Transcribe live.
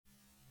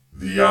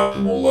the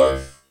optimal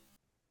life.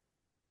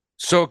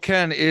 So,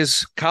 Ken,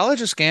 is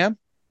college a scam?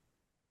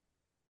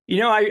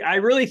 I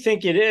really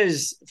think it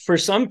is for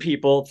some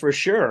people, for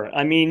sure.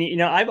 I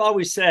mean, I've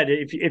always said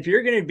if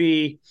you're going to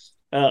be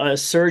a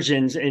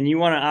surgeon and you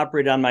want to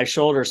operate on my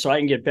shoulder so I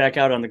can get back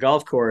out on the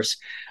golf course,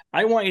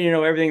 I want you to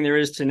know everything there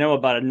is to know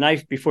about a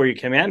knife before you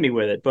come at me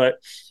with it. But,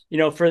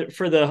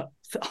 for the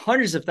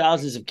hundreds of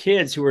thousands of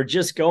kids who are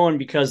just going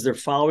because they're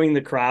following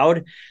the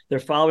crowd, they're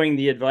following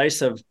the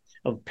advice of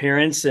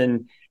parents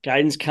and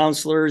guidance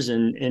counselors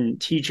and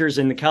teachers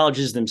in the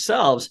colleges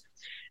themselves.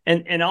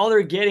 And all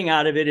they're getting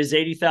out of it is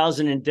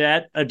 80,000 in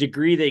debt, a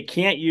degree they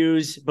can't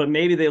use, but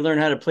maybe they learn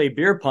how to play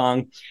beer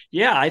pong.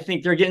 Yeah, I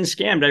think they're getting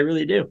scammed. I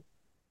really do.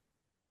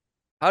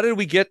 How did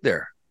we get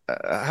there?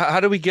 How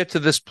did we get to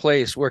this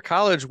place where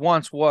college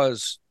once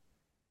was?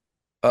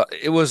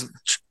 It was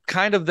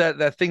kind of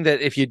that thing that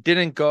if you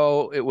didn't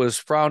go, it was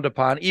frowned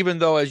upon. Even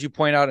though, as you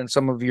point out in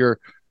some of your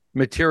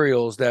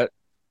materials, that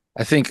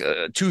I think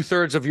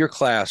 2/3 of your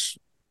class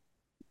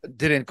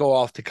didn't go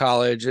off to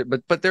college.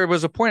 But there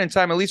was a point in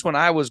time, at least when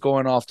I was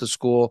going off to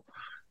school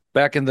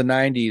back in the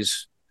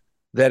 90s,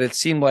 that it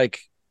seemed like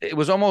it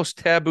was almost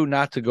taboo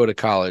not to go to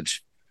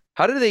college.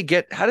 How did it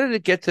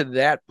get to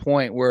that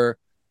point where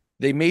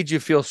they made you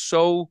feel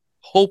so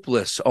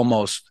hopeless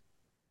almost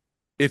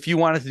if you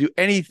wanted to do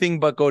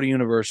anything but go to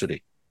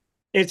university?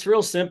 It's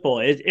real simple.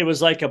 It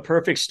was like a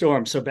perfect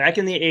storm. So back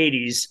in the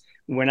 80s,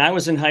 when I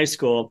was in high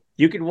school,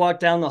 you could walk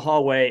down the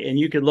hallway and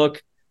you could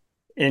look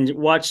and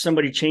watch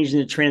somebody changing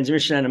the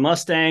transmission on a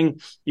Mustang.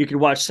 You could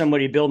watch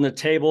somebody building a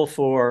table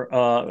for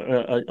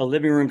a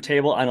living room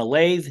table on a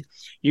lathe.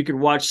 You could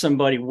watch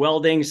somebody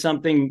welding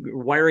something,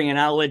 wiring an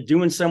outlet,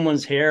 doing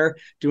someone's hair,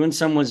 doing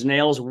someone's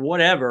nails,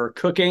 whatever,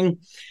 cooking.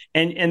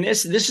 And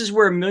this is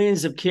where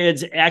millions of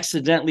kids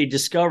accidentally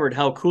discovered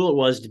how cool it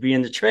was to be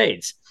in the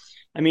trades.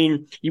 I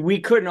mean, we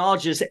couldn't all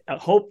just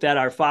hope that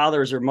our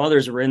fathers or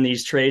mothers were in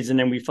these trades and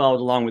then we followed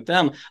along with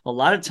them. A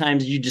lot of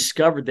times you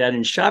discovered that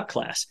in shop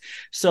class.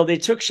 So they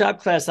took shop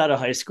class out of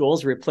high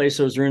schools, replaced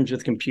those rooms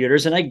with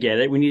computers. And I get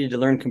it. We needed to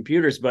learn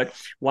computers, but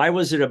why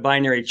was it a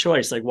binary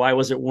choice? Like, why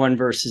was it one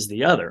versus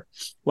the other?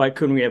 Why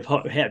couldn't we have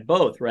had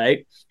both,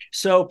 right?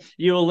 So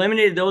you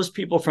eliminated those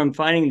people from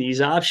finding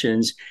these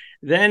options.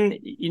 Then,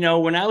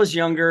 when I was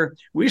younger,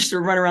 we used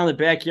to run around the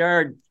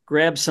backyard,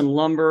 grab some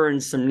lumber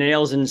and some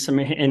nails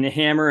and a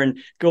hammer and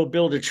go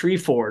build a tree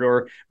fort,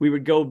 or we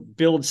would go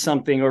build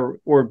something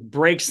or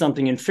break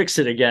something and fix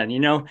it again.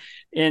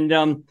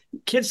 And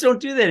kids don't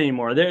do that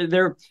anymore.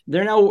 They're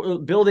now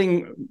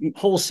building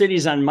whole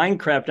cities on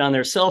Minecraft on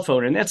their cell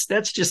phone, and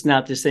that's just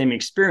not the same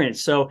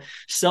experience. So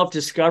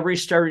self-discovery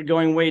started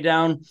going way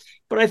down.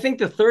 But I think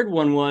the third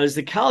one was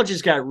the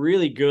colleges got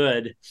really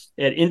good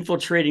at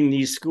infiltrating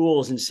these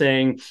schools and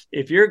saying,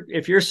 if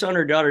your son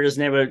or daughter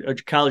doesn't have a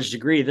college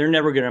degree, they're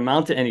never going to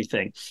amount to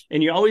anything.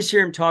 And you always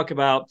hear them talk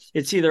about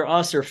it's either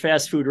us or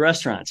fast food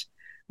restaurants.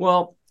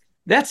 Well,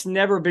 that's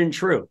never been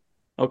true.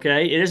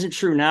 Okay. It isn't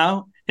true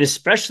now, and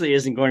especially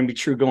isn't going to be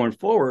true going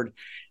forward,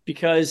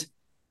 because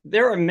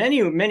there are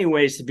many, many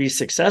ways to be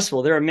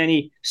successful. There are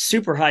many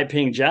super high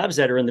paying jobs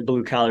that are in the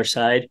blue collar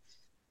side.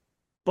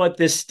 But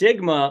the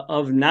stigma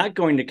of not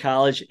going to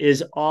college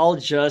is all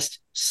just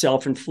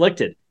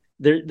self-inflicted.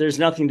 There's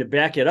nothing to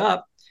back it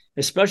up,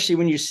 especially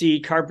when you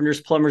see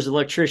carpenters, plumbers,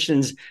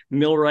 electricians,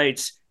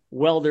 millwrights,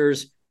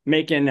 welders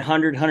making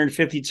 $100,000,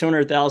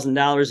 $150,000,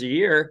 $200,000 a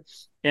year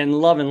and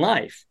loving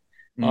life.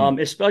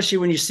 Especially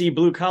when you see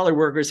blue collar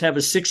workers have a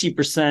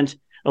 60%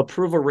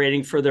 approval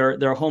rating for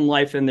their home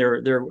life and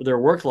their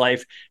work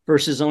life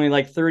versus only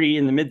like 30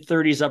 in the mid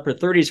 30s, upper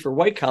 30s for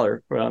white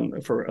collar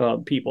for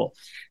people.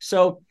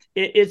 So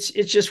it's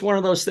just one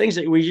of those things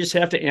that we just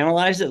have to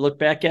analyze it, look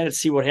back at it,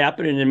 see what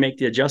happened, and then make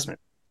the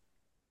adjustment.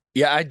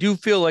 Yeah, I do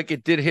feel like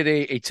it did hit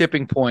a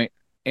tipping point,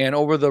 and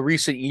over the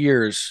recent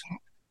years,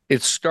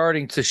 it's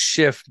starting to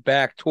shift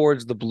back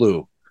towards the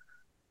blue.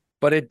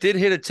 But it did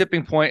hit a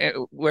tipping point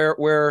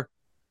where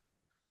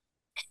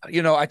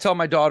I tell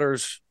my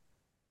daughters,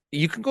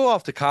 you can go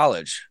off to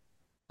college.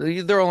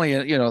 They're only,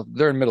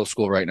 they're in middle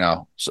school right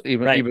now, so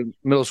even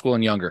middle school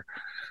and younger.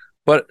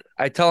 But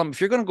I tell them, if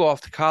you're going to go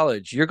off to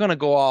college, you're going to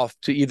go off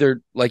to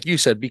either, like you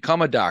said,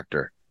 become a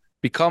doctor,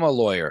 become a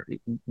lawyer,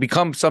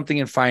 become something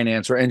in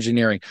finance or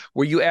engineering,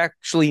 where you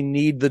actually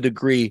need the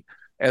degree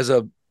as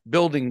a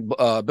building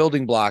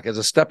block, as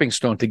a stepping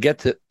stone to get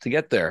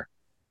there.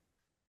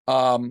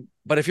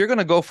 But if you're going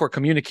to go for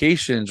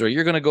communications, or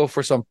you're going to go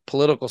for some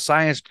political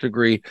science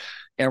degree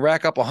and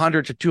rack up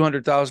 $100,000 to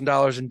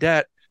 $200,000 in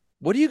debt,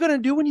 what are you going to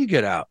do when you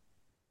get out?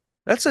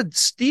 That's a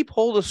steep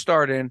hole to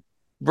start in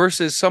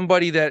versus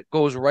somebody that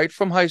goes right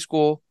from high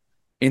school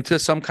into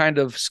some kind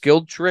of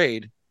skilled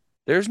trade.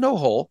 There's no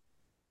hole.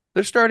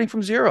 They're starting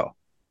from zero.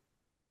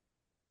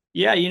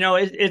 Yeah,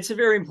 it's a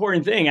very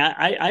important thing.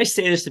 I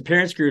say this to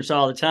parents groups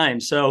all the time.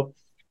 So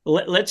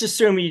let's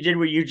assume you did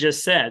what you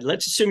just said.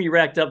 Let's assume you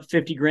racked up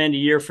 50 grand a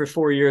year for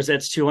 4 years.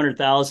 That's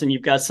 200,000.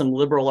 You've got some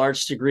liberal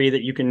arts degree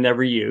that you can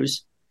never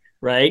use,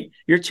 right?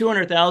 You're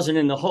 200,000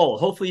 in the hole.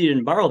 Hopefully you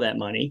didn't borrow that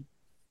money.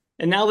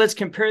 And now let's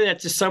compare that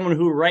to someone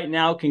who right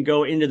now can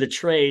go into the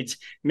trades,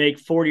 make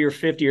 40 or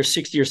 50 or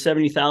 60 or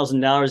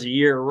 $70,000 a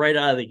year right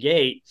out of the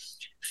gate.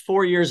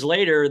 4 years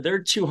later,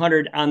 they're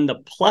 200 on the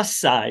plus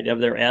side of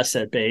their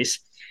asset base.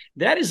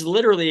 That is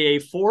literally a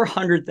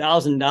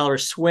 $400,000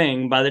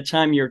 swing by the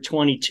time you're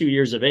 22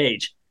 years of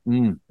age.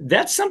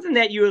 That's something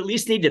that you at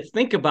least need to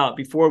think about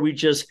before we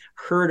just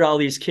herd all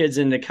these kids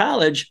into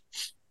college.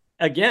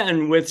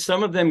 Again, with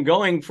some of them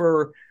going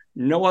for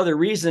no other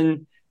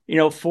reason,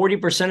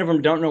 40% of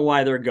them don't know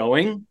why they're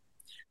going.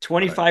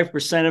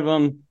 25% of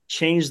them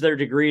change their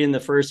degree in the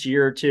first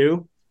year or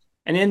two.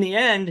 And in the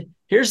end,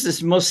 here's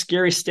this most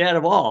scary stat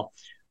of all.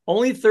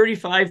 Only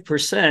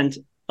 35%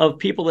 of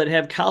people that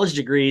have college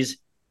degrees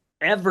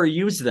ever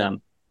use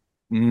them.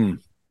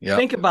 Yeah.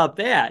 Think about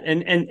that.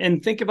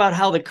 And think about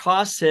how the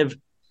costs have,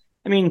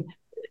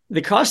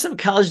 the cost of a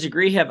college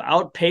degree have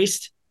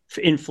outpaced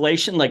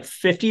inflation like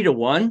 50 to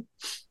 1.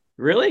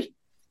 Really?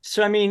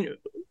 So,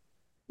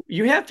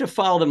 you have to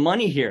follow the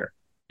money here.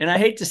 And I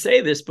hate to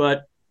say this,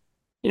 but,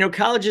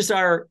 colleges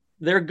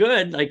they're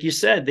good. Like you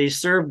said, they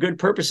serve good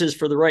purposes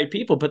for the right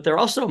people, but they're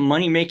also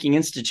money-making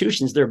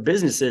institutions. They're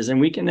businesses,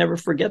 and we can never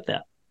forget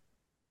that.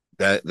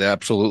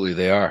 Absolutely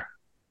they are.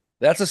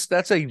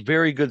 That's a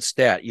very good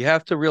stat. You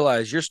have to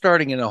realize you're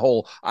starting in a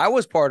hole. I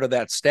was part of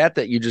that stat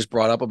that you just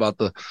brought up about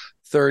the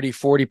 30,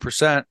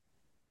 40%.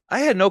 I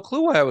had no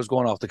clue why I was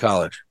going off to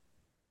college.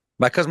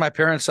 Because my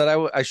parents said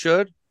I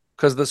should,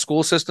 because the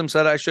school system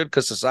said I should,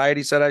 because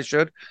society said I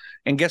should.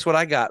 And guess what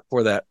I got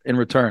for that in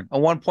return? A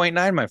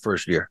 1.9 my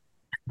first year.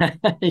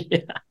 Yeah.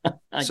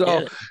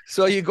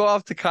 So you go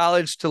off to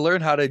college to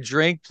learn how to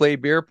drink, play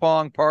beer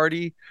pong,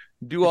 party,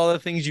 do all the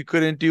things you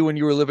couldn't do when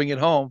you were living at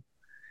home,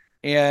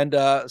 and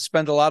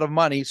spend a lot of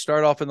money,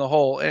 start off in the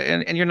hole,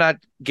 and you're not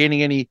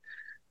gaining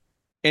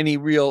any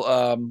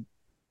real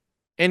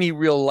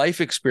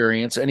life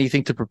experience,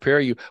 anything to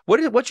prepare you.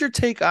 What's your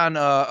take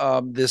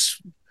on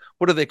this?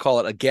 What do they call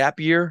it? A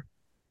gap year?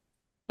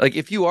 Like,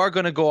 if you are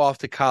going to go off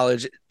to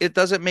college, it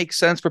doesn't make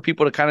sense for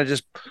people to kind of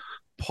just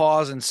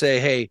pause and say,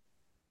 hey,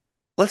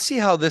 let's see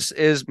how this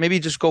is. Maybe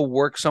just go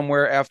work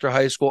somewhere after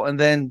high school and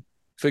then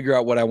figure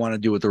out what I want to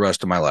do with the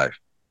rest of my life.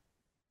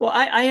 Well,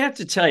 I have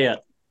to tell you,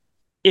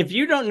 if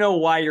you don't know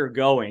why you're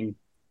going,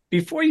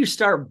 before you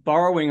start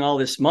borrowing all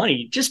this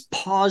money, just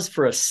pause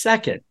for a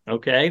second,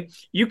 okay?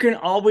 You can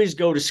always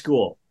go to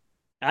school.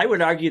 I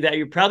would argue that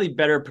you're probably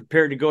better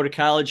prepared to go to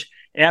college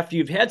after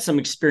you've had some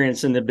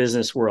experience in the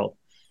business world.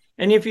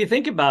 And if you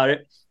think about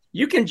it,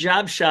 you can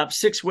job shop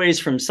 6 ways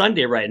from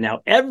Sunday right now.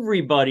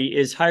 Everybody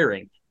is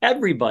hiring.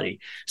 Everybody.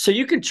 So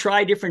you can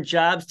try different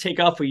jobs, take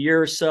off a year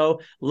or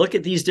so, look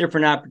at these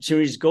different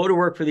opportunities, go to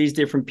work for these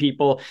different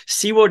people,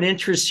 see what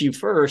interests you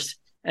first.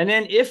 And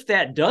then if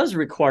that does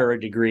require a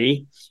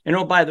degree, and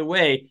oh, by the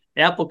way,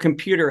 Apple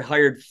Computer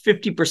hired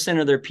 50%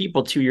 of their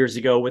people 2 years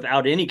ago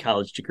without any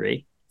college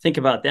degree. Think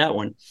about that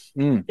one.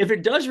 If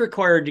it does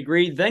require a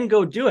degree, then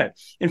go do it.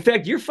 In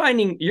fact, you're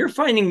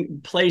finding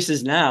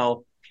places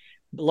now,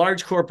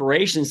 large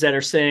corporations that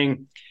are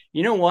saying,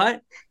 you know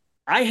what?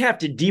 I have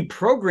to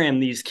deprogram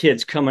these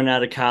kids coming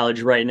out of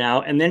college right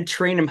now and then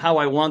train them how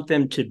I want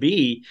them to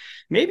be.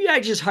 Maybe I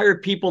just hire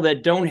people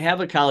that don't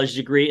have a college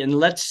degree and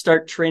let's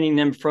start training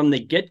them from the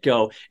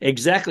get-go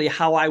exactly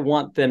how I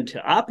want them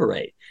to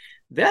operate.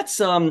 That's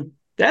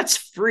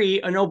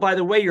free. And oh, by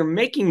the way, you're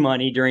making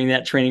money during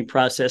that training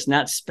process,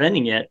 not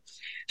spending it.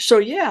 So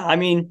yeah,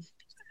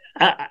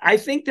 I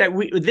think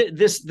that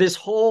this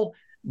whole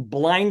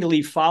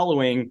blindly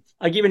following.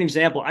 I'll give you an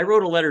example. I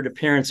wrote a letter to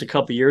parents a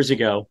couple years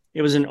ago.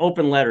 It was an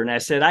open letter. And I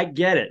said, I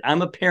get it.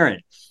 I'm a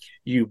parent.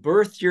 You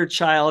birthed your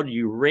child.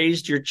 You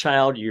raised your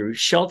child. You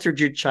sheltered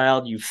your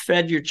child. You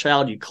fed your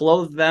child. You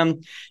clothed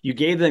them. You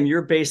gave them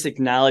your basic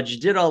knowledge. You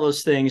did all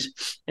those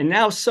things. And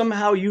now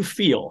somehow you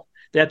feel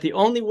that the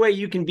only way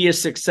you can be a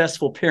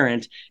successful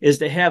parent is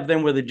to have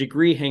them with a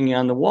degree hanging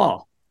on the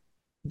wall.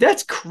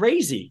 That's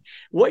crazy.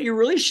 What you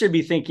really should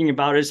be thinking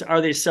about is, are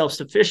they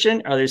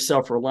self-sufficient? Are they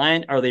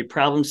self-reliant? Are they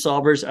problem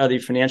solvers? Are they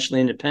financially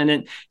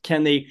independent?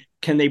 Can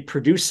they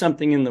produce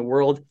something in the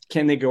world?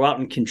 Can they go out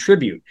and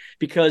contribute?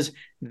 Because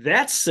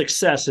that's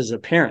success as a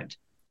parent.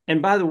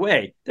 And by the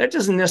way, that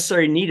doesn't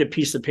necessarily need a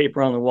piece of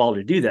paper on the wall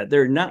to do that.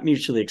 They're not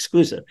mutually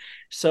exclusive.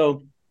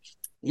 So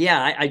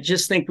yeah, I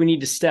just think we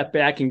need to step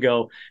back and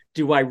go,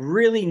 do I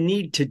really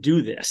need to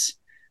do this?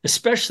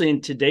 Especially in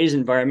today's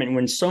environment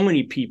when so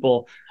many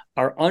people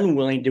are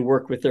unwilling to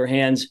work with their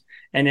hands.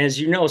 And as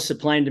you know,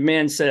 supply and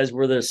demand says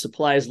where the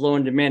supply is low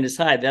and demand is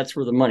high, that's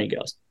where the money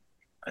goes.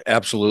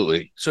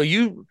 Absolutely. So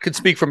you could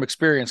speak from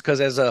experience, because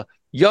as a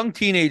young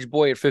teenage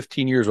boy at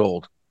 15 years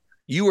old,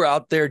 you were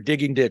out there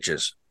digging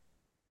ditches.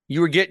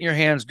 You were getting your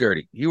hands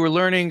dirty. You were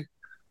learning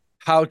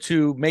how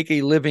to make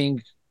a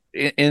living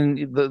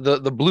in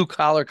the blue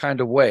collar kind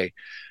of way.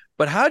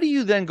 But how do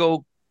you then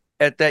go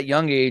at that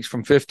young age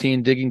from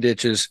 15 digging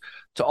ditches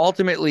to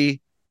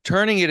ultimately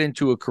turning it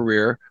into a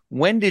career?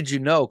 When did you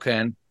know,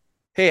 Ken,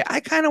 hey, I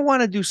kind of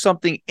want to do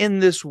something in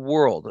this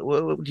world?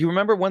 Do you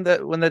remember when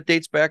that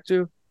dates back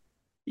to?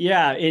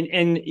 Yeah,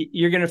 and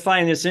you're going to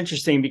find this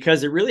interesting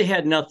because it really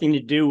had nothing to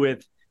do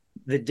with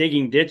the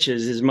digging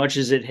ditches as much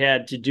as it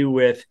had to do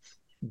with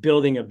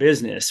building a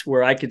business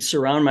where I could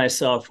surround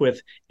myself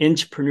with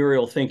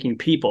entrepreneurial thinking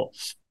people.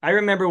 I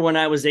remember when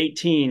I was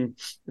 18,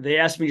 they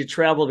asked me to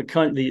travel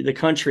the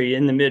country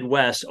in the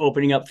Midwest,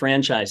 opening up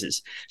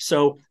franchises.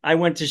 So I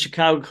went to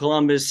Chicago,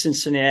 Columbus,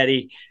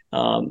 Cincinnati,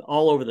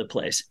 all over the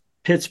place,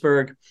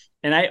 Pittsburgh,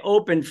 and I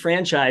opened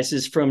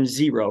franchises from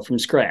zero, from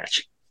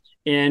scratch,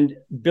 and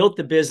built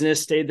the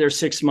business, stayed there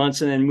 6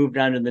 months, and then moved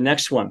on to the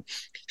next one.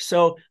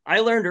 So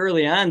I learned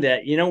early on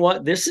that, you know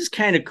what, this is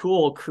kind of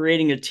cool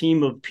creating a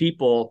team of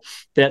people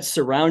that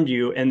surround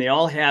you and they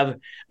all have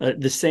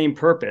the same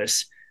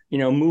purpose,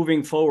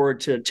 moving forward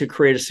to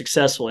create a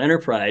successful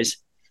enterprise.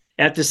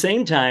 At the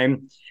same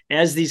time,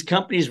 as these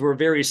companies were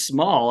very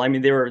small, I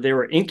mean, they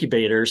were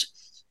incubators.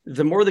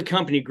 The more the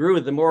company grew,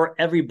 the more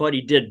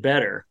everybody did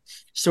better.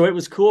 So it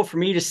was cool for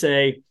me to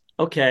say,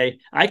 okay,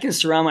 I can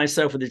surround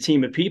myself with a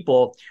team of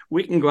people.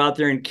 We can go out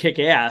there and kick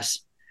ass.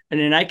 And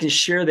then I can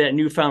share that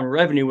newfound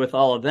revenue with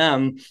all of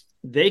them.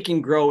 They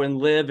can grow and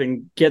live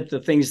and get the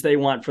things they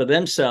want for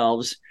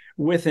themselves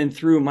with and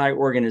through my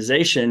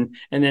organization.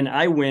 And then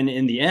I win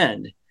in the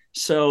end.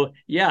 So,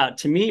 yeah,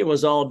 to me, it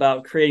was all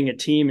about creating a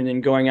team and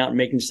then going out and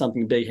making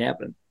something big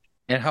happen.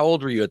 And how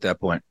old were you at that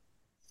point?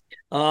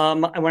 When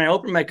I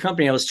opened my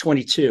company, I was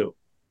 22.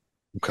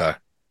 Okay.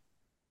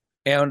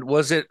 And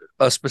was it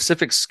a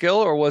specific skill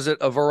or was it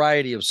a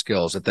variety of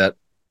skills at that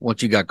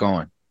once you got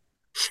going?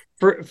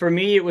 For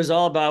me, it was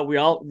all about we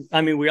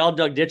all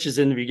dug ditches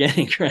in the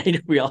beginning,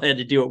 right? We all had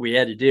to do what we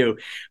had to do,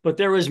 but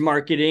there was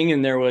marketing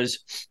and there was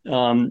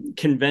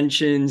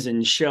conventions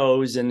and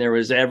shows and there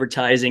was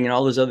advertising and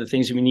all those other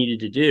things we needed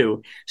to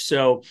do.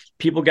 So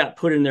people got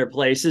put in their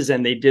places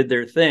and they did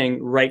their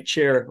thing, right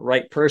chair,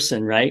 right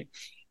person, right?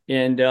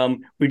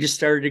 And we just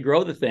started to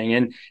grow the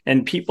thing,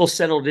 and people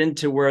settled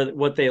into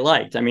what they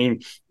liked. I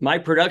mean, my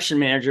production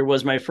manager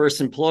was my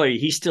first employee.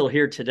 He's still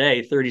here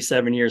today,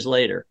 37 years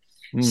later.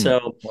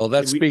 So, well,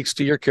 that speaks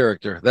to your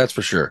character. That's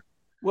for sure.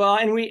 Well,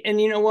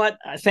 and you know what?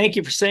 Thank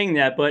you for saying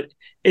that. But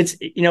it's,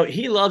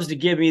 he loves to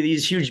give me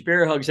these huge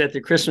bear hugs at the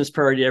Christmas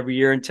party every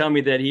year and tell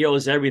me that he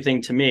owes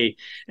everything to me.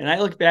 And I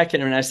look back at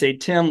him and I say,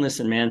 Tim,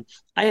 listen, man,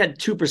 I had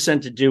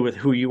 2% to do with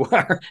who you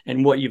are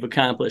and what you've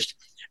accomplished.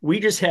 We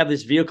just have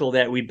this vehicle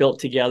that we built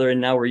together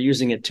and now we're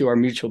using it to our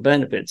mutual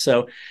benefit.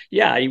 So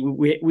yeah,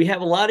 we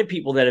have a lot of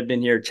people that have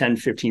been here 10,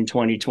 15,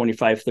 20,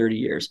 25, 30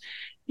 years.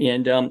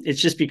 And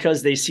it's just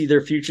because they see their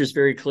futures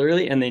very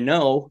clearly and they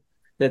know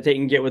that they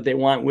can get what they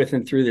want with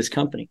and through this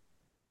company.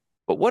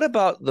 But what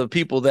about the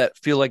people that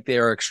feel like they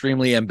are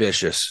extremely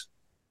ambitious?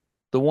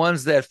 The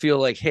ones that feel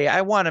like, hey,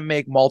 I want to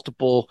make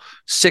multiple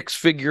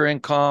six-figure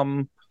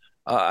income.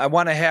 I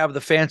want to have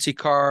the fancy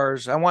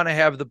cars. I want to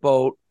have the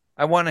boat.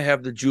 I want to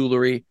have the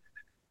jewelry.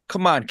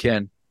 Come on,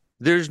 Ken.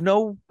 There's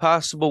no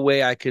possible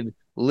way I could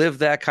live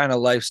that kind of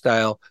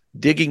lifestyle,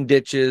 digging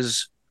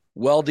ditches,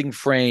 welding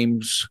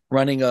frames,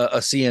 running a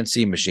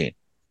CNC machine.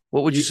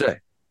 What would you say?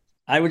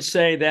 I would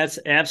say that's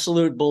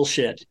absolute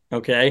bullshit,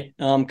 okay?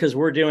 Because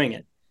we're doing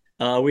it.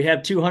 We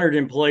have 200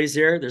 employees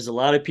here. There's a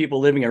lot of people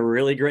living a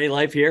really great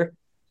life here.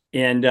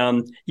 And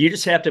you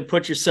just have to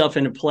put yourself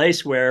in a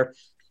place where,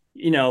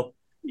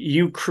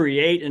 you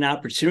create an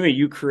opportunity,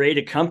 you create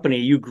a company,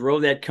 you grow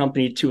that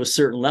company to a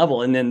certain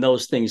level, and then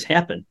those things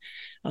happen.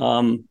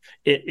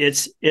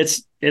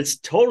 It's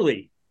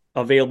totally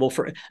available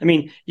for,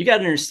 you got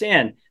to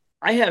understand,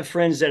 I have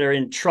friends that are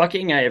in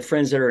trucking. I have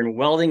friends that are in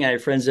welding. I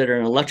have friends that are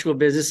in electrical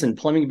business and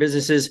plumbing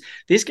businesses.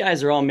 These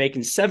guys are all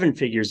making 7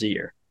 figures a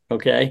year.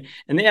 Okay.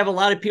 And they have a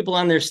lot of people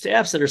on their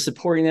staffs that are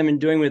supporting them and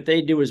doing what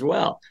they do as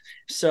well.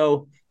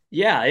 So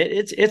yeah,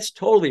 it's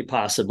totally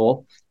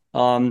possible.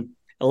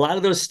 A lot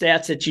of those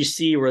stats that you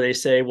see where they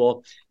say,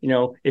 well,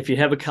 if you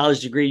have a college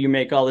degree, you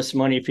make all this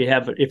money. If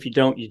you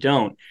don't, you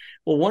don't.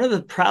 Well, one of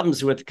the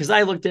problems because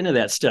I looked into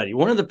that study,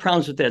 one of the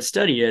problems with that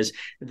study is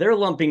they're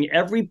lumping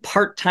every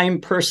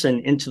part-time person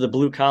into the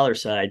blue collar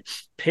side,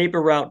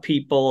 paper route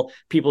people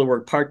who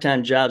work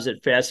part-time jobs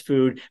at fast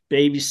food,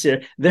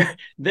 babysitter.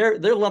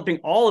 They're lumping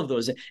all of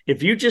those.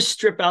 If you just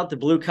strip out the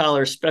blue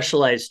collar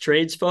specialized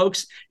trades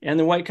folks and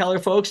the white collar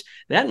folks,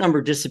 that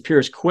number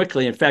disappears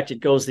quickly. In fact,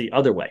 it goes the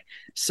other way.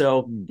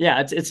 So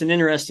yeah, it's an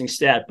interesting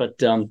stat, but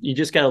you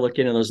just got to look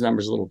into those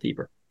numbers a little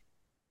deeper.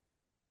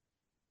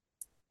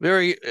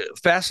 Very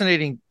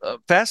fascinating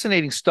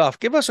stuff.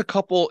 Give us a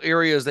couple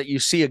areas that you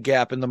see a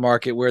gap in the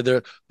market where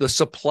the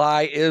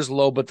supply is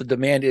low, but the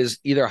demand is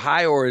either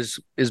high or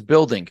is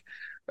building.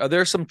 Are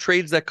there some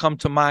trades that come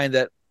to mind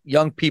that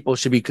young people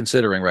should be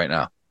considering right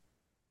now?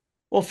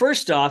 Well,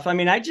 first off,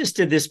 I just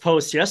did this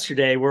post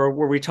yesterday where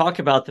we talk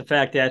about the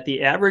fact that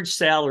the average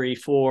salary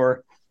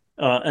for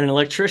an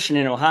electrician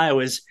in Ohio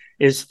is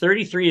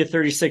 $33 to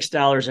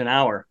 $36 an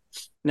hour.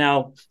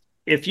 Now,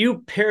 if you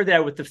pair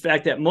that with the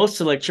fact that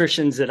most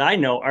electricians that I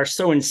know are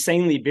so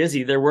insanely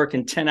busy, they're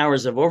working 10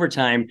 hours of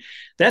overtime,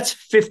 that's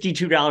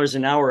 $52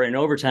 an hour in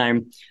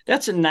overtime.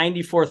 That's a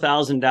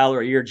 $94,000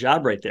 a year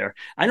job right there.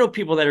 I know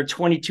people that are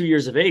 22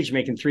 years of age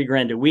making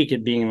 $3,000 a week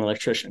at being an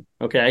electrician.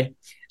 Okay.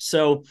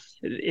 So,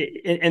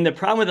 and the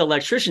problem with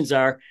electricians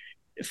are,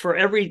 for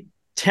every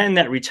 10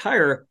 that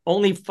retire,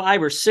 only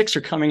 5 or 6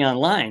 are coming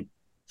online.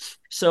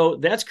 So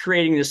that's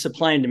creating the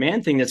supply and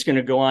demand thing that's going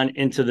to go on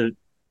into the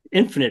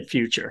infinite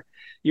future.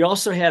 You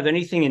also have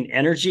anything in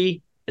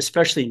energy,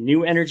 especially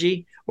new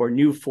energy or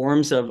new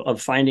forms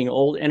of finding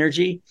old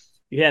energy.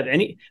 You have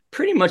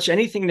pretty much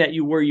anything that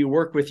you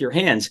work with your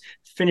hands,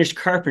 finished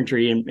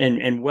carpentry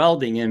and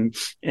welding.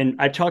 And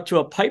I talked to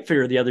a pipe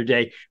fitter the other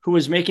day who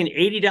was making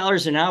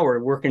 $80 an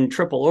hour working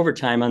triple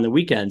overtime on the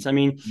weekends. I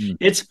mean,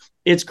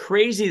 it's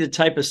crazy the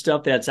type of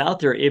stuff that's out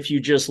there if you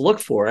just look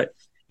for it.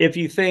 If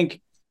you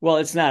think, well,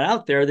 it's not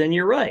out there, then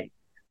you're right.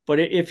 But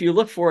if you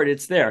look for it,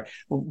 it's there.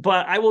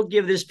 But I will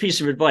give this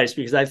piece of advice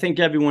because I think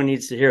everyone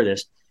needs to hear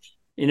this.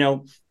 You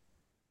know,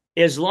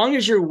 as long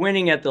as you're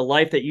winning at the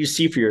life that you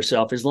see for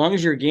yourself, as long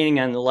as you're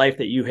gaining on the life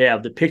that you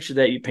have, the picture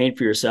that you paint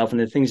for yourself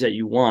and the things that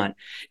you want,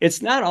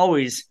 it's not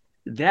always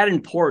that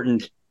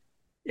important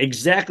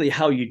exactly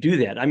how you do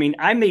that. I mean,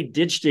 I made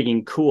ditch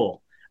digging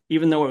cool,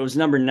 even though it was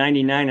number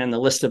 99 on the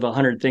list of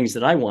 100 things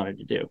that I wanted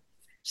to do.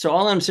 So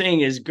all I'm saying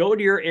is go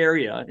to your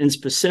area in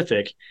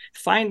specific,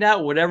 find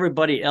out what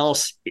everybody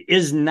else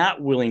is not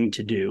willing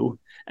to do,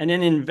 and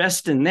then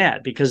invest in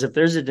that. Because if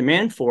there's a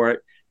demand for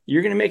it,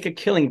 you're going to make a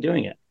killing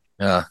doing it.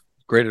 Yeah,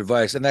 great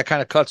advice. And that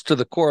kind of cuts to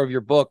the core of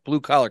your book,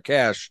 Blue Collar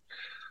Cash.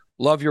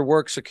 Love your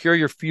work, secure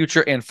your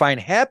future, and find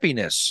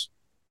happiness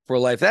for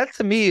life. That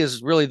to me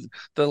is really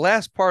the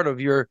last part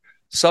of your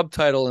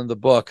subtitle in the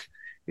book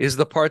is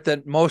the part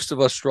that most of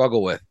us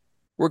struggle with.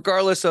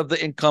 Regardless of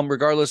the income,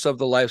 regardless of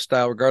the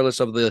lifestyle, regardless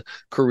of the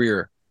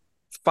career,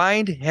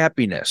 find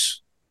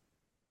happiness.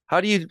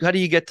 How do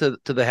you get to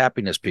the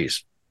happiness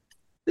piece?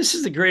 This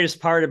is the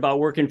greatest part about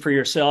working for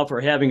yourself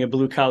or having a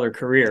blue collar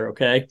career.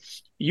 Okay.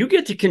 You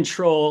get to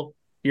control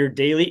your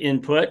daily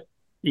input.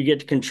 You get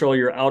to control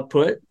your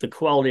output, the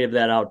quality of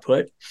that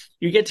output.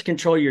 You get to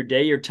control your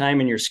day, your time,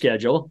 and your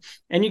schedule,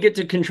 and you get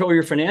to control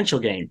your financial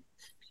gain.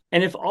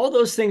 And if all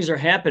those things are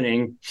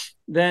happening,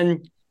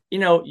 then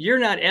you're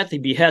not at the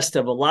behest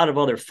of a lot of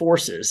other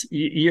forces.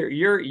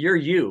 You're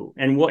you,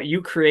 and what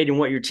you create and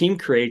what your team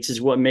creates is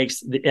what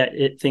makes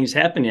things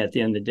happen at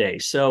the end of the day.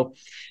 So,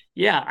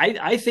 yeah,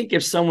 I think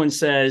if someone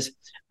says,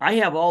 I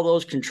have all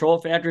those control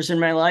factors in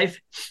my life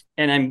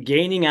and I'm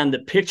gaining on the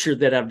picture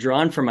that I've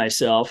drawn for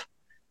myself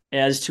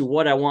as to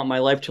what I want my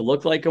life to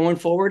look like going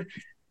forward,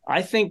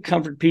 I think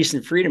comfort, peace,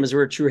 and freedom is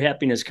where true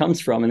happiness comes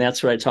from. And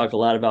that's what I talk a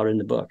lot about in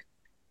the book.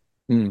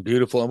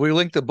 Beautiful. And we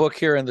linked the book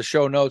here in the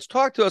show notes.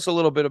 Talk to us a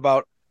little bit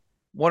about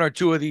one or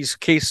two of these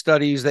case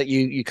studies that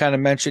you kind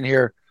of mentioned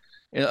here.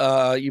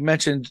 You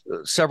mentioned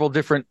several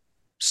different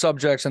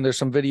subjects, and there's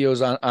some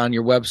videos on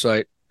your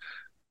website.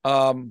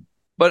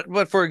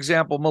 But for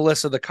example,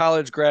 Melissa, the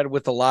college grad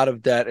with a lot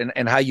of debt,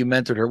 and how you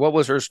mentored her. What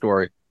was her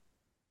story?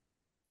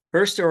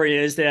 Her story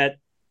is that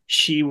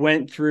she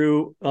went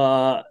through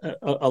a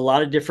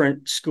lot of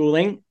different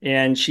schooling,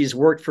 and she's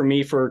worked for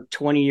me for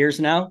 20 years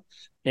now.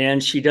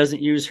 And she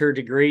doesn't use her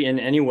degree in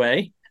any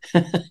way.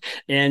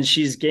 And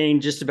she's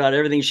gained just about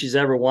everything she's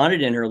ever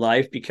wanted in her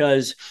life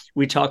because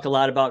we talk a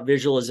lot about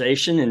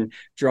visualization and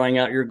drawing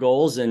out your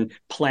goals and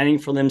planning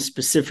for them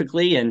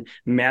specifically and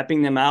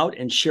mapping them out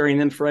and sharing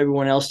them for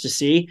everyone else to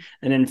see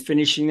and then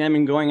finishing them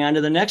and going on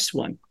to the next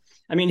one.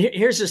 I mean,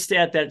 here's a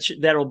stat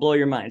that'll blow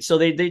your mind. So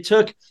they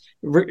took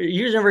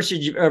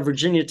University of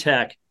Virginia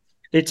Tech.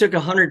 They took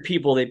 100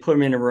 people. They put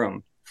them in a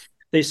room.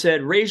 They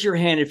said, raise your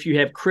hand if you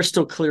have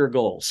crystal clear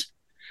goals.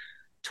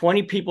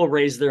 20 people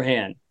raised their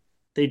hand.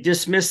 They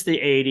dismissed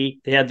the 80.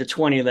 They had the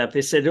 20 left.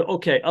 They said,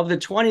 okay, of the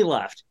 20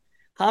 left,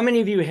 how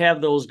many of you have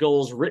those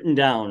goals written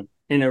down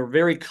in a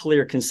very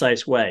clear,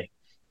 concise way?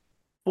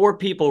 4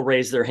 people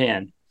raised their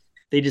hand.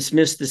 They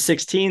dismissed the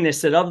 16. They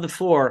said, of the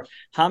 4,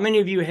 how many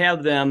of you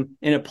have them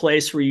in a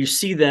place where you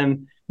see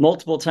them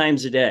multiple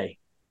times a day,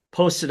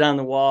 posted on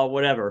the wall,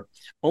 whatever?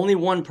 Only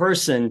one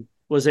person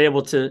was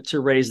able to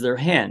raise their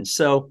hand.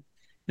 So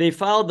they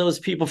followed those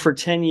people for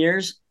 10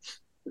 years.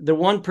 That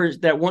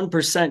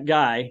 1%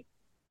 guy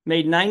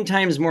made 9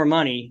 times more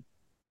money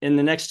in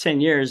the next 10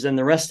 years than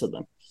the rest of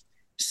them.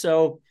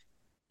 So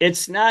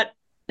it's not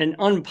an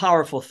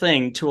unpowerful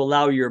thing to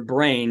allow your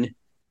brain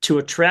to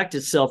attract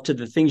itself to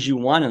the things you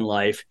want in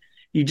life.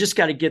 You just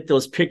got to get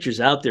those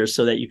pictures out there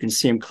so that you can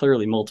see them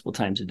clearly multiple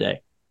times a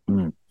day.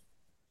 Ken,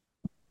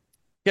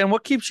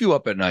 what keeps you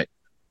up at night?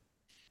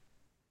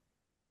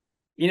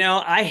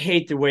 I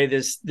hate the way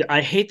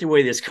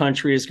this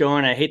country is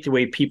going. I hate the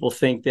way people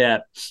think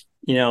that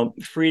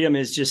freedom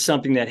is just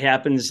something that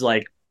happens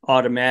like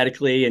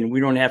automatically and we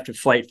don't have to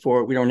fight for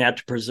it. We don't have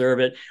to preserve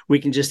it. We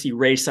can just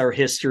erase our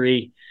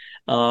history.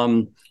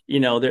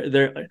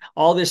 they're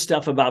all this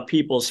stuff about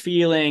people's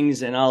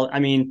feelings and all. I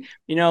mean,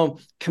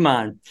 come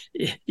on,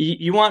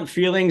 you want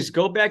feelings?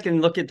 Go back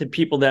and look at the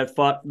people that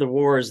fought the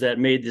wars that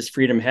made this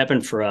freedom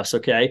happen for us.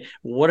 Okay,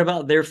 what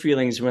about their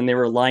feelings when they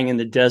were lying in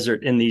the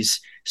desert in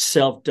these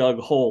self-dug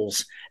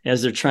holes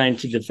as they're trying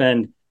to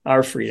defend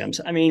our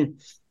freedoms? I mean,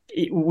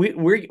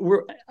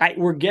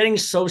 we're getting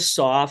so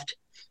soft.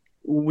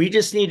 We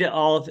just need to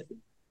all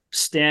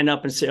stand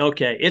up and say,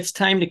 okay, it's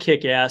time to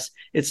kick ass.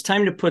 It's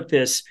time to put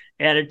this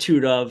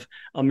attitude of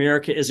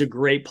America is a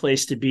great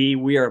place to be.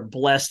 We are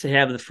blessed to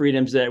have the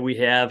freedoms that we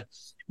have.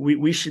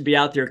 We should be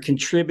out there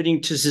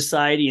contributing to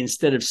society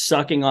instead of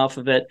sucking off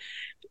of it.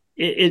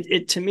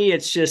 To me,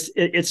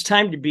 it's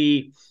time to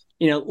be,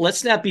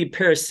 let's not be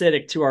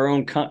parasitic to our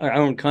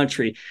own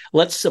country.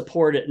 Let's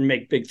support it and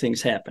make big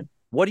things happen.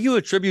 What do you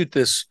attribute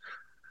this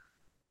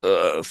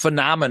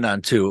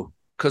phenomenon to?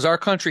 Because our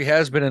country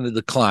has been in a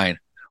decline.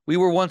 We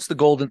were once the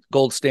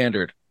gold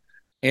standard,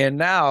 and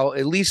now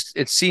at least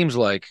it seems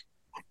like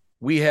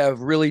we have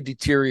really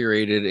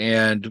deteriorated,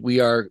 and we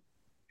are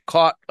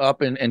caught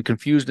up and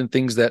confused in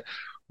things that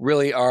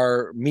really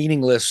are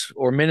meaningless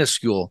or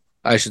minuscule,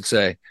 I should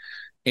say,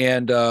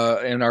 and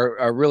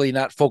are really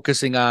not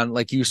focusing on,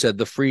 like you said,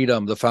 the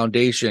freedom, the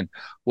foundation,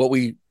 what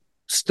we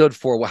stood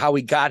for, how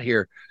we got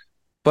here.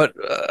 But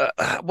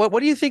what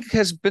do you think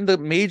has been the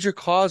major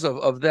cause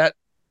of that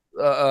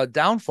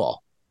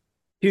downfall?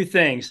 Two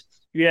things.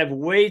 You have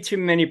way too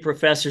many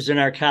professors in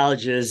our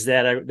colleges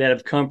that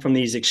have come from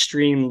these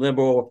extreme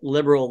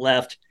liberal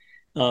left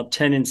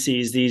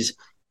tendencies. These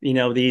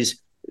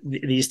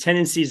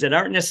tendencies that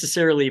aren't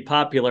necessarily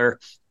popular,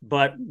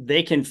 but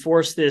they can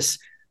force this.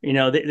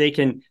 They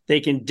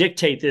can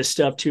dictate this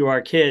stuff to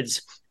our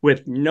kids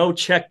with no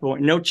check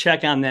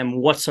on them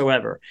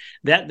whatsoever.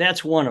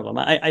 That's one of them.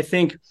 I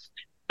think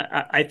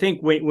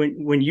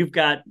when you've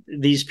got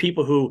these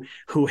people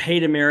who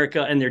hate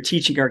America and they're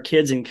teaching our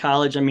kids in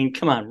college, I mean,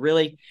 come on,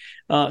 really?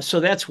 So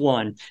that's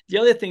one. The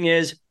other thing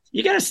is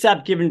you got to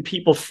stop giving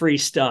people free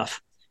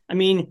stuff. I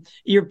mean,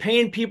 you're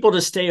paying people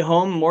to stay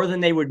home more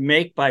than they would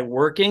make by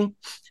working.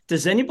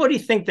 Does anybody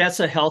think that's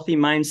a healthy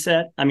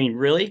mindset? I mean,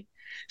 really?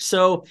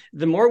 So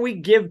the more we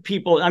give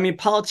people, I mean,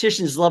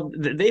 politicians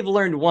they've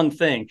learned one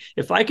thing.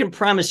 If I can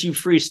promise you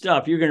free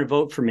stuff, you're going to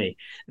vote for me.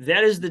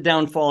 That is the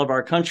downfall of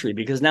our country,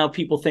 because now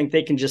people think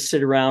they can just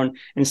sit around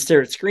and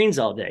stare at screens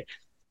all day.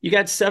 You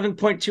got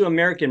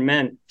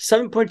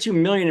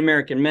 7.2 million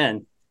American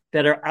men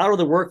that are out of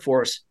the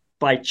workforce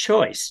by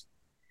choice.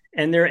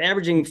 And they're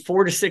averaging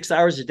 4 to 6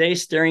 hours a day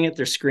staring at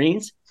their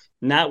screens,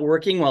 not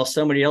working while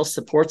somebody else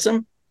supports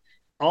them.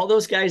 All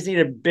those guys need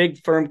a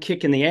big firm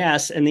kick in the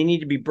ass, and they need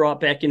to be brought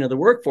back into the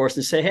workforce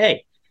and say,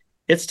 hey,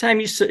 it's time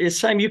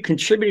you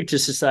contribute to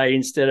society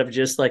instead of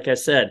just, like I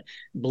said,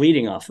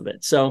 bleeding off of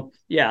it. So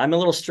yeah, I'm a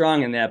little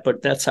strong in that,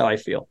 but that's how I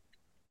feel.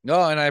 No,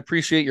 and I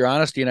appreciate your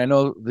honesty, and I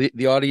know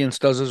the audience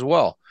does as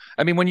well.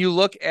 I mean, when you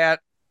look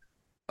at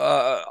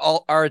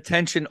all our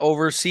attention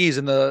overseas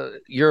in the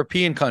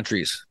European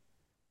countries,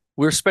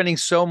 we're spending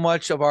so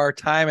much of our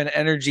time and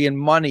energy and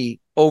money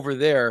over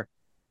there,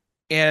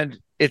 and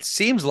it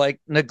seems like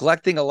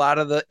neglecting a lot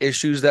of the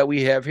issues that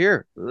we have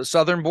here, the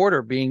southern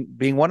border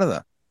being one of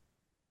them.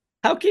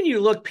 How can you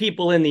look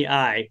people in the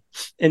eye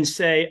and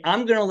say,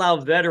 I'm going to allow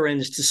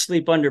veterans to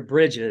sleep under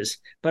bridges,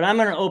 but I'm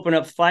going to open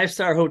up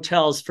 5-star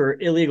hotels for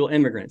illegal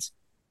immigrants?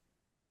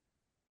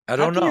 I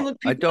don't know.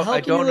 I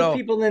don't know. Look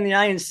people in the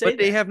eye and say but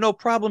they have no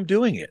problem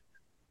doing it.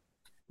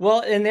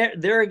 Well, and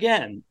there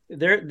again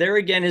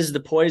is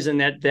the poison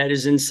that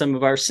is in some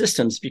of our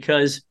systems,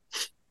 because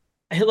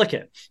hey, look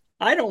at,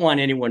 I don't want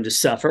anyone to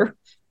suffer,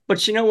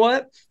 but you know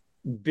what?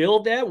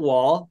 Build that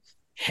wall,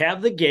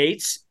 have the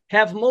gates,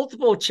 have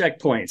multiple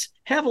checkpoints,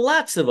 have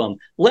lots of them.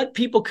 Let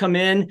people come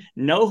in,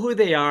 know who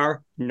they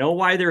are, know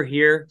why they're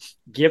here,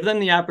 give them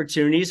the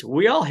opportunities.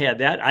 We all had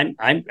that.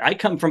 I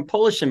come from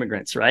Polish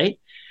immigrants, right?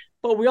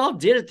 But we all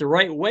did it the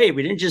right way.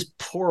 We didn't just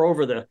pour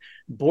over the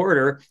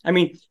border. I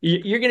mean,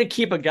 you're going to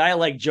keep a guy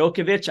like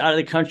Djokovic out of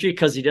the country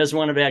because he doesn't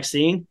want a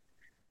vaccine,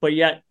 but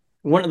yet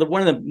one of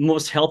the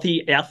most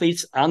healthy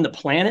athletes on the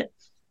planet,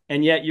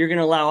 and yet you're going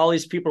to allow all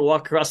these people to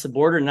walk across the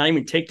border and not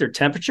even take their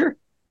temperature?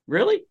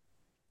 Really?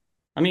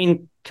 I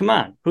mean, come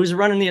on. Who's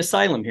running the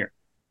asylum here?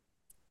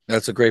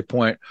 That's a great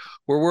point.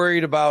 We're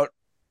worried about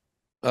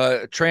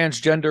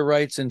transgender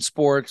rights in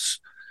sports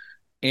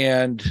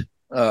and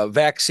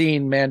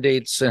vaccine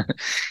mandates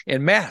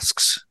and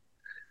masks.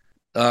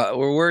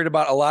 We're worried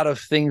about a lot of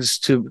things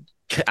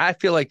I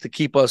feel like, to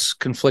keep us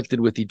conflicted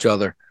with each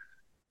other.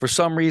 For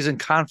some reason,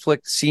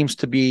 conflict seems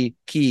to be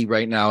key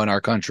right now in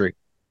our country.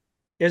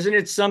 Isn't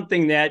it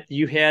something that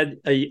you had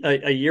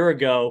a year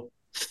ago?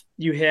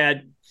 You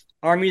had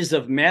armies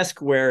of mask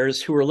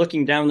wearers who were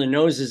looking down their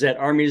noses at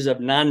armies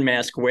of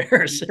non-mask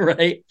wearers,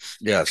 right?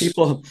 Yes.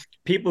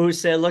 People who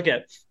said, look,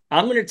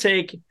 I'm going to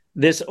take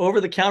this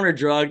over-the-counter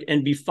drug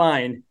and be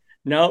fine.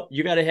 No,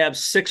 you got to have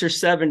 6 or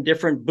 7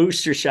 different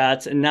booster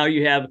shots, and now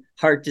you have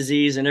heart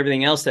disease and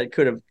everything else that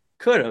could have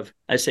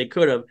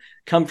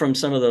come from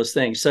some of those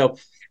things. So,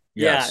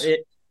 yes. Yeah,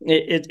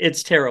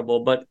 It's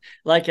terrible. But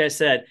like I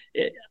said,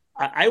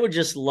 I would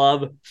just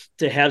love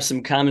to have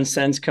some common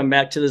sense come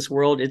back to this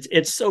world.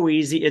 It's so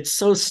easy. It's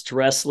so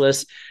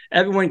stressless.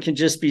 Everyone can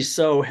just be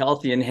so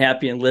healthy and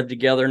happy and live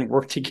together and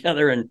work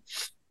together. And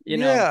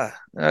Yeah,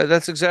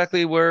 that's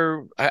exactly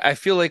where I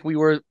feel like we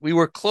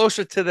were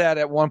closer to that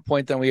at one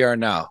point than we are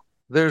now.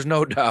 There's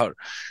no doubt.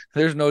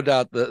 There's no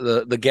doubt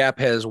the gap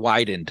has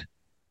widened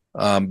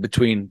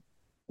between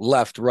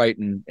left, right,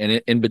 and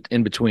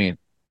in between.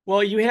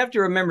 well, you have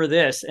to remember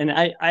this, and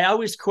I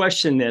always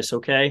question this.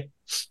 Okay,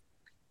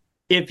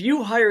 if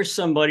you hire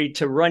somebody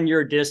to run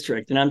your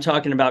district, and I'm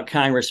talking about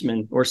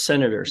congressmen or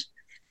senators,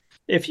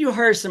 if you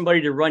hire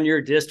somebody to run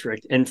your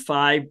district and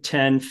 5,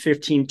 10,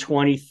 15,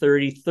 20,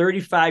 30,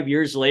 35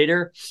 years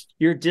later,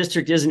 your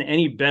district isn't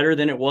any better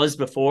than it was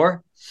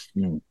before,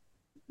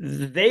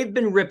 they've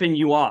been ripping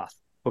you off.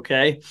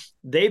 Okay.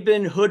 They've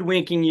been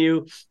hoodwinking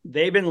you.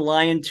 They've been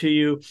lying to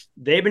you.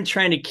 They've been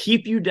trying to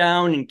keep you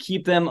down and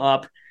keep them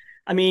up.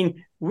 I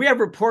mean, we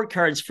have report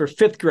cards for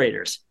fifth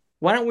graders.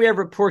 Why don't we have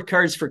report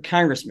cards for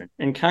congressmen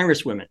and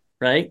congresswomen,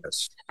 right?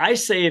 Yes. I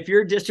say if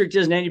your district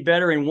isn't any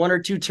better in 1 or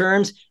 2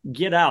 terms,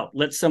 get out.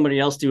 Let somebody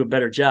else do a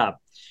better job.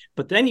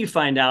 But then you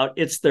find out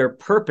it's their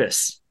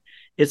purpose.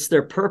 It's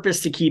their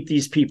purpose to keep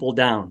these people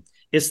down.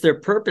 It's their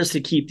purpose to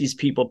keep these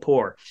people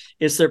poor.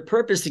 It's their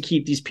purpose to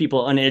keep these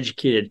people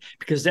uneducated,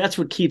 because that's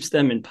what keeps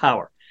them in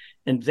power.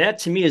 And that,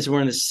 to me, is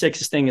one of the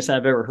sickest things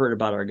I've ever heard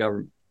about our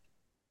government.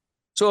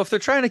 So if they're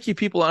trying to keep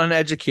people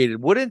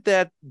uneducated, wouldn't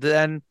that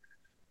then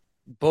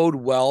bode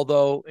well,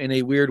 though, in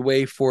a weird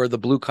way for the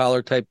blue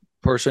collar type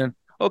person?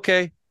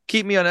 Okay,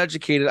 keep me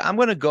uneducated. I'm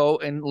going to go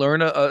and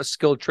learn a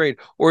skilled trade.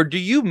 Or do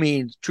you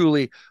mean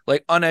truly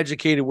like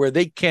uneducated where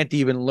they can't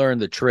even learn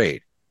the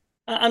trade?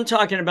 I'm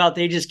talking about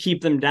they just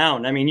keep them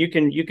down. I mean, you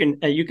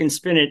can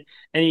spin it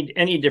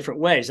any different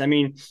ways. I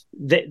mean,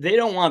 they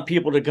don't want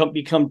people to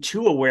become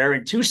too aware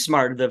and too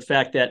smart of the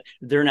fact that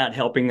they're not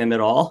helping them at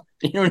all.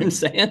 You know what I'm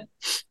saying?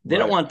 They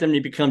don't want them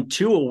to become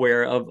too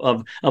aware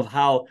of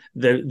how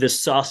the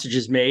sausage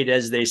is made,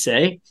 as they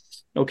say.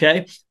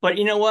 Okay, but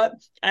you know what?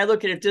 I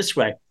look at it this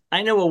way.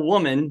 I know a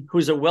woman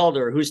who's a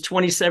welder who's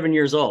 27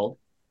 years old.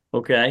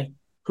 Okay,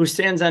 who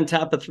stands on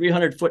top of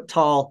 300-foot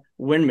tall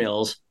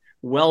windmills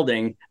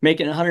welding,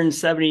 making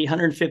 170,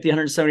 150,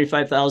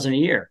 175,000 a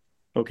year.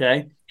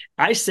 Okay.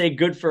 I say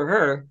good for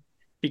her,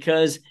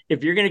 because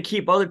if you're going to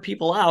keep other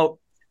people out,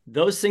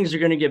 those things are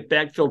going to get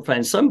backfilled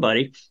by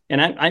somebody.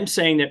 And I'm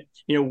saying that,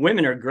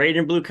 women are great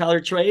in blue collar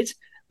trades.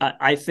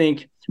 I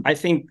think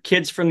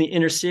kids from the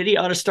inner city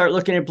ought to start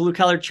looking at blue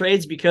collar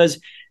trades, because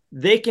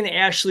they can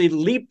actually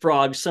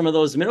leapfrog some of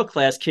those middle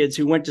class kids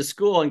who went to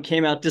school and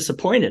came out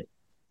disappointed.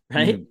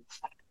 Right.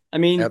 I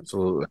mean,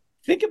 absolutely.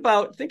 Think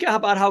about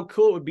how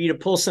cool it would be to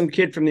pull some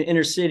kid from the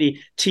inner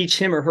city, teach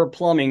him or her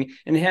plumbing,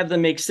 and have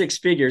them make 6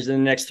 figures in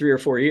the next 3 or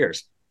 4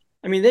 years.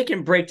 I mean, they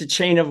can break the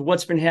chain of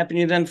what's been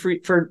happening to them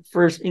for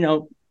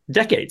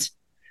decades.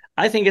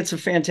 I think it's a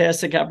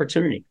fantastic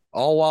opportunity.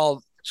 All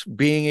while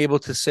being able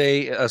to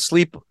say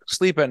sleep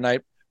at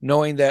night,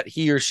 knowing that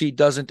he or she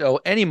doesn't owe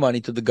any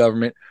money to the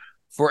government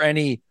for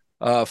any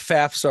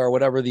FAFSA or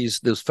whatever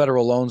those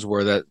federal loans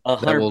were that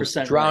will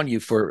drown you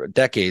for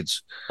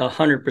decades.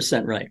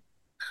 100% right.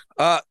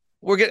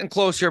 We're getting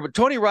close here, but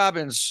Tony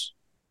Robbins,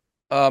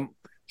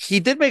 he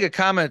did make a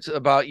comment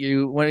about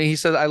you when he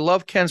said, "I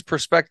love Ken's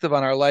perspective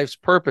on our life's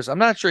purpose." I'm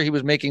not sure he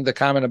was making the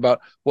comment about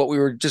what we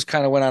were just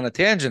kind of went on a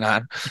tangent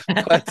on,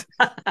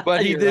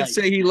 but he did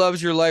say he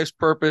loves your life's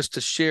purpose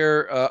to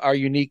share our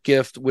unique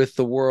gift with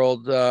the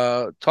world.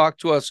 Talk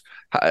to us.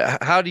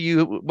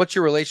 What's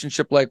your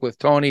relationship like with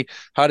Tony?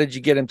 How did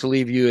you get him to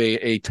leave you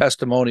a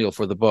testimonial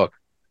for the book?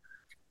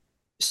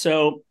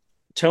 So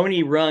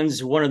Tony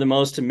runs one of the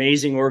most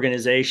amazing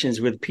organizations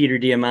with Peter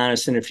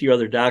Diamandis and a few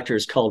other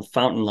doctors called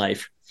Fountain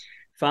Life.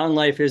 Fountain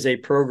Life is a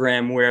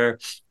program where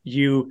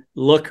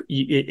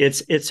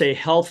it's a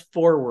health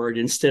forward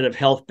instead of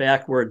health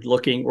backward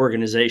looking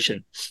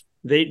organization.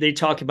 They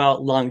talk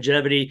about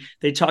longevity.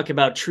 They talk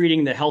about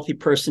treating the healthy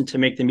person to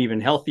make them even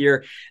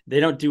healthier. They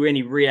don't do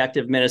any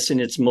reactive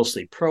medicine. It's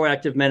mostly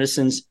proactive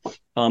medicines,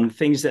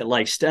 things that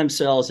like stem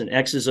cells and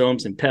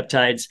exosomes and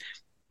peptides.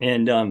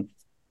 And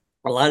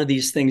a lot of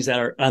these things that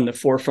are on the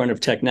forefront of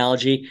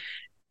technology.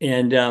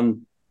 And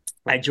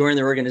I joined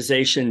their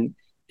organization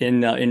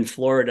in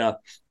Florida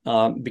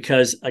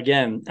because,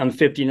 again, I'm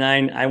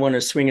 59. I want to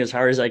swing as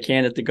hard as I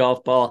can at the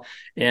golf ball,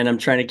 and I'm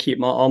trying to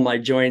keep all my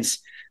joints.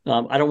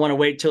 I don't want to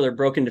wait till they're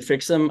broken to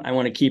fix them. I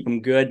want to keep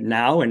them good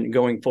now and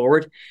going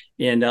forward.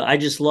 And I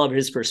just love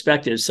his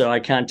perspective. So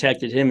I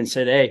contacted him and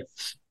said, "Hey,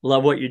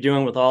 love what you're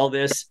doing with all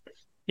this."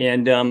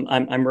 And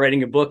I'm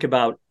writing a book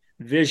about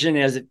vision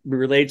as it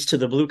relates to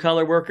the blue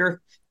collar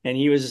worker, and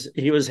he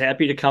was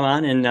happy to come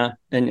on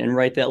and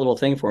write that little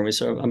thing for me.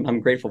 So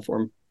I'm grateful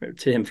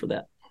to him for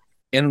that.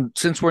 And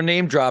since we're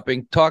name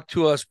dropping, talk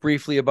to us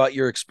briefly about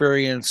your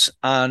experience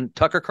on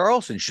Tucker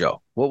Carlson's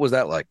show. What was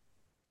that like?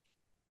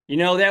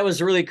 That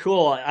was really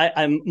cool.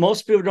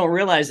 Most people don't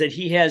realize that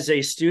he has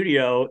a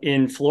studio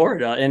in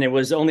Florida, and it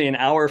was only an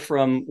hour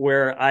from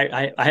where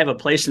I have a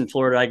place in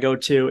Florida I go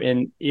to,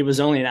 and it was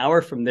only an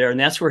hour from there, and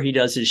that's where he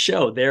does his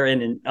show there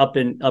up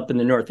in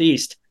the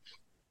Northeast.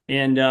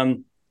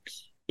 And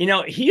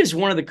he is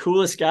one of the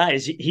coolest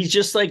guys. He's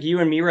just like you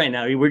and me right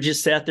now. We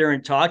just sat there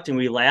and talked, and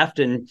we laughed,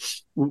 and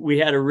we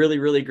had a really,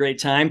 really great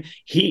time.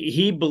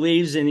 He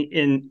believes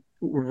in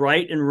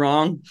right and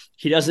wrong.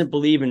 He doesn't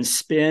believe in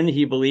spin.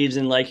 He believes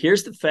in, like,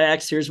 here's the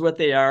facts, here's what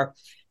they are.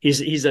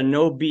 He's a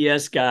no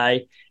BS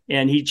guy,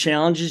 and he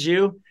challenges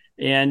you.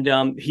 And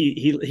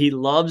he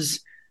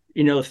loves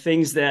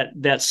things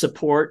that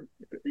support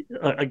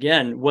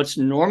again what's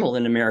normal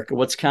in America,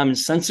 what's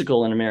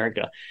commonsensical in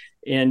America.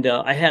 And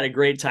I had a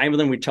great time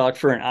with him. We talked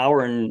for an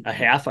hour and a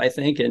half, I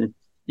think, and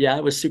yeah,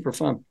 it was super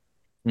fun.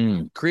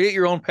 Create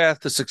your own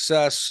path to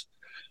success.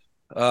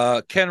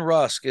 Ken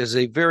Rusk is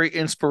a very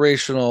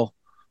inspirational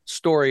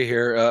story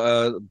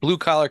here. Blue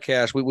Collar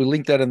Cash. We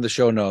linked that in the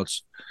show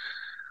notes.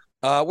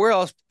 Where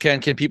else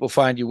can people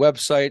find you?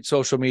 Website,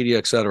 social media,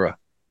 etc.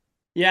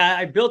 Yeah,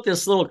 I built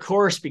this little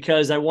course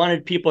because I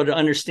wanted people to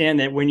understand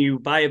that when you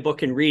buy a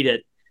book and read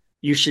it,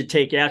 you should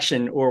take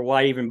action, or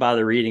why even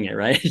bother reading it,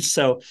 right?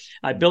 So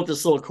I built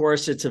this little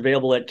course. It's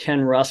available at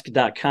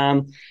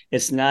kenrusk.com.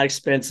 It's not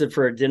expensive.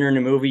 For a dinner and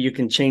a movie, you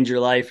can change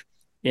your life.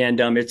 And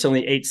it's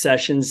only 8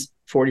 sessions,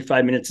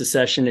 45 minutes a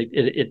session.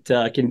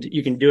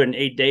 You can do it in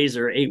 8 days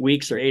or 8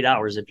 weeks or 8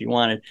 hours if you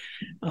wanted.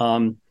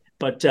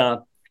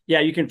 Yeah,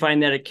 you can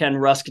find that at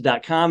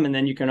kenrusk.com. And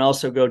then you can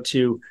also go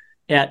to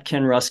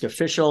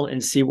 @KenRuskOfficial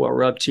and see what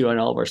we're up to on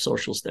all of our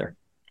socials there.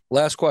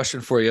 Last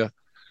question for you.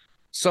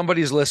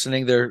 Somebody's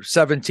listening. They're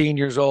 17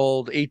 years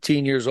old,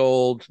 18 years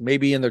old,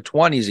 maybe in their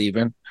 20s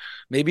even.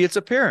 Maybe it's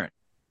a parent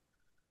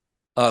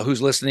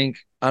who's listening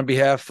on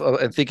behalf of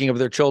and thinking of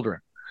their children.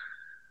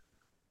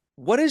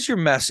 What is your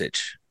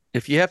message?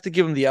 If you have to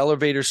give them the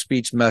elevator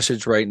speech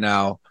message right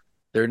now,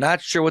 they're not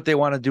sure what they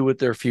want to do with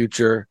their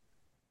future.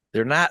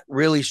 They're not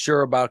really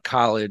sure about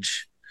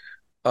college.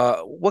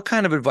 What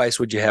kind of advice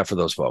would you have for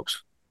those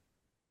folks?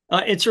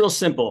 It's real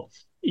simple.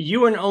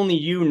 You and only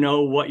you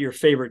know what your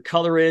favorite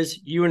color is.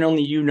 You and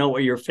only you know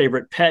what your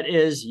favorite pet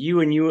is.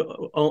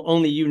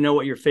 Only you know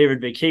what your favorite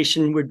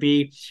vacation would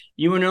be.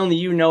 You and only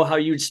you know how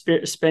you'd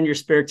spend your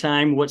spare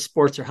time, what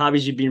sports or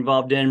hobbies you'd be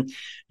involved in.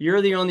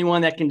 You're the only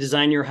one that can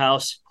design your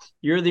house.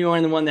 You're the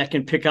only one that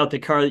can pick out the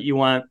car that you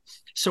want.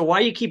 So why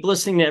you keep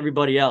listening to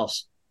everybody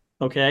else?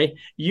 Okay?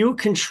 You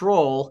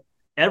control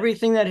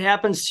everything that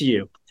happens to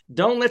you.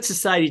 Don't let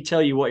society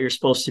tell you what you're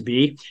supposed to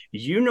be.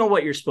 You know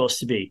what you're supposed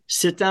to be.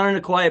 Sit down in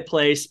a quiet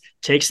place,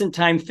 take some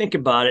time, think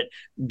about it,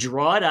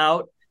 draw it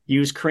out,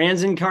 use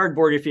crayons and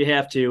cardboard if you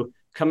have to,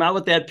 come out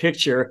with that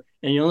picture,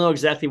 and you'll know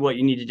exactly what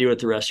you need to do with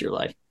the rest of your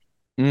life.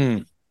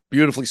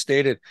 Beautifully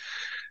stated.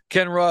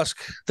 Ken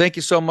Rusk, thank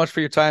you so much for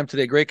your time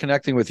today. Great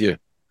connecting with you.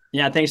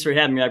 Yeah, thanks for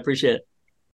having me. I appreciate it.